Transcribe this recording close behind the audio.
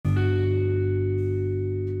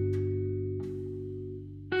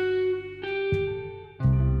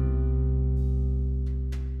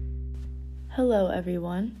Hello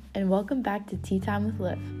everyone, and welcome back to Tea Time with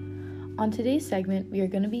Liv. On today's segment, we are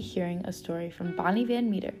going to be hearing a story from Bonnie Van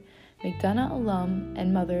Meter, McDonough alum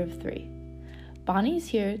and mother of 3. Bonnie is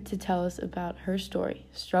here to tell us about her story,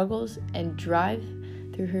 struggles, and drive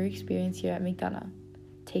through her experience here at McDonough.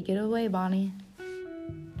 Take it away, Bonnie.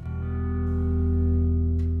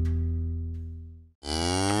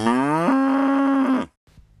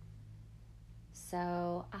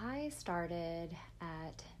 So I started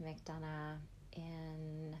at McDonough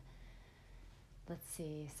in,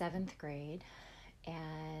 7th grade,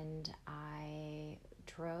 and I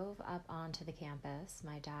drove up onto the campus.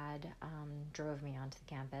 My dad drove me onto the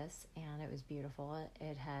campus, and it was beautiful.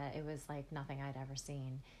 It was like nothing I'd ever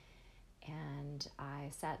seen. And I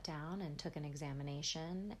sat down and took an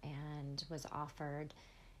examination and was offered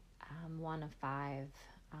one of 5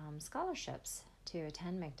 scholarships to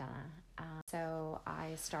attend McDonough. So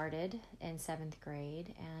I started in 7th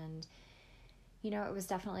grade, and it was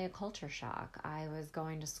definitely a culture shock. I was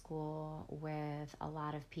going to school with a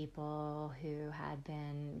lot of people who had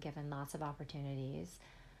been given lots of opportunities,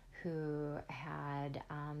 who had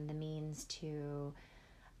the means to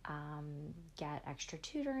get extra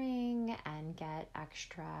tutoring and get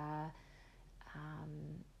extra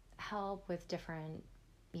help with different,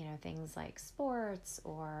 things like sports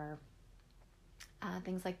or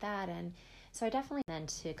things like that. And so I definitely meant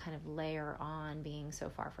to kind of layer on being so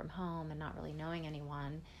far from home and not really knowing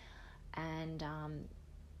anyone. And,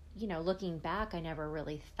 looking back, I never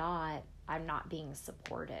really thought I'm not being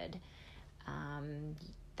supported.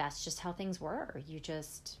 That's just how things were. You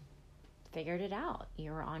just figured it out.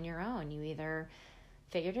 You were on your own. You either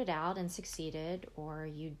figured it out and succeeded, or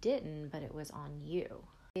you didn't, but it was on you.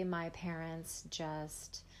 My parents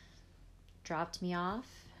just dropped me off,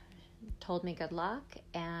 told me good luck,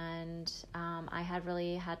 and I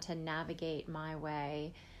had to navigate my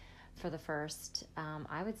way for the first,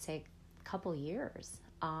 I would say, couple years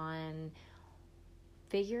on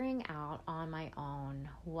figuring out on my own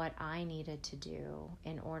what I needed to do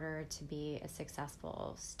in order to be a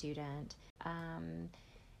successful student.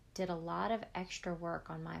 Did a lot of extra work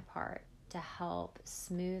on my part to help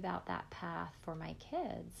smooth out that path for my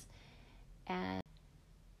kids. And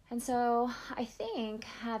so I think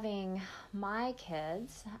having my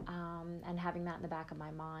kids and having that in the back of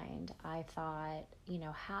my mind, I thought,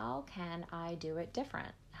 how can I do it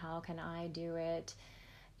different? How can I do it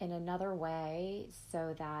in another way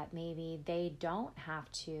so that maybe they don't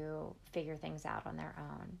have to figure things out on their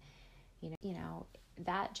own?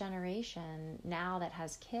 That generation now that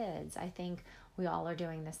has kids, I think we all are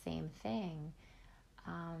doing the same thing,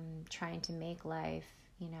 trying to make life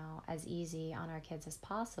as easy on our kids as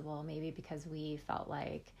possible, maybe because we felt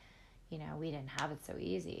like, we didn't have it so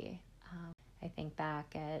easy. I think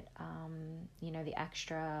back at, the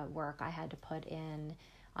extra work I had to put in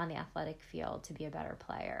on the athletic field to be a better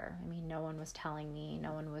player. I mean, no one was telling me,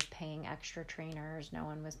 no one was paying extra trainers, no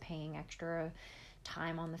one was paying extra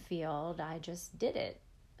time on the field. I just did it.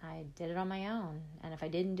 I did it on my own. And if I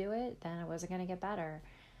didn't do it, then I wasn't going to get better.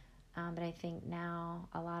 But I think now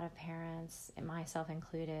a lot of parents, and myself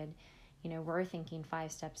included, we're thinking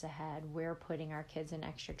 5 steps ahead. We're putting our kids in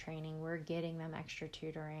extra training. We're getting them extra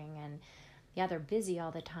tutoring. And yeah, they're busy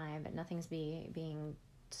all the time, but nothing's being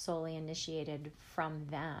solely initiated from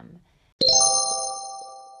them.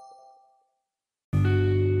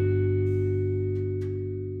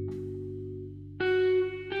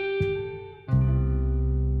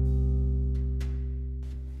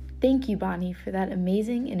 Thank you, Bonnie, for that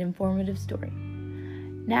amazing and informative story.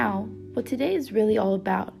 Now, what today is really all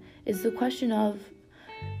about is the question of,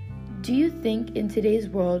 do you think in today's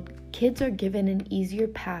world, kids are given an easier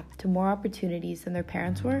path to more opportunities than their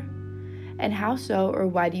parents were? And how so, or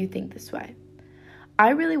why do you think this way? I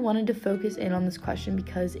really wanted to focus in on this question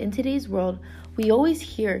because in today's world, we always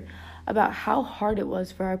hear about how hard it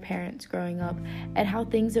was for our parents growing up and how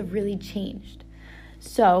things have really changed.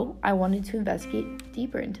 So I wanted to investigate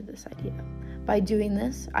deeper into this idea. By doing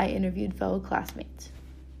this, I interviewed fellow classmates.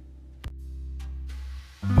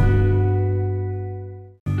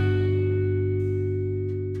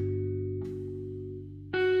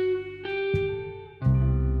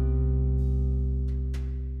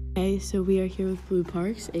 Okay, so we are here with Blue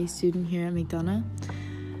Parks, a student here at McDonough.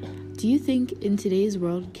 Do you think in today's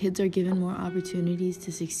world, kids are given more opportunities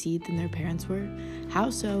to succeed than their parents were? How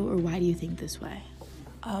so, or why do you think this way?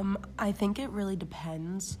 I think it really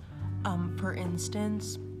depends. For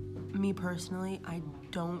instance, me personally, I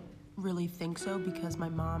don't really think so because my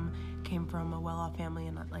mom came from a well-off family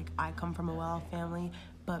and I come from a well-off family.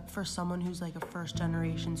 But for someone who's like a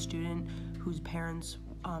first-generation student whose parents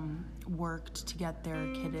worked to get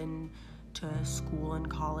their kid to school and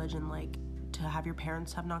college, and like to have your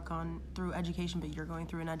parents have not gone through education, but you're going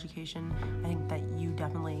through an education. I think that you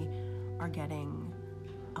definitely are getting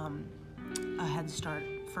a head start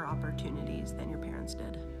for opportunities than your parents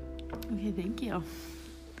did. Okay, thank you.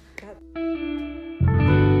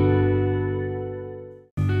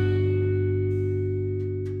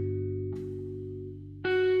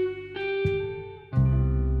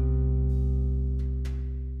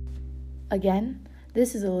 Again,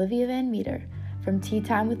 this is Olivia Van Meter from Tea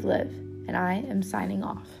Time with Liv, and I am signing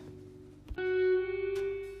off.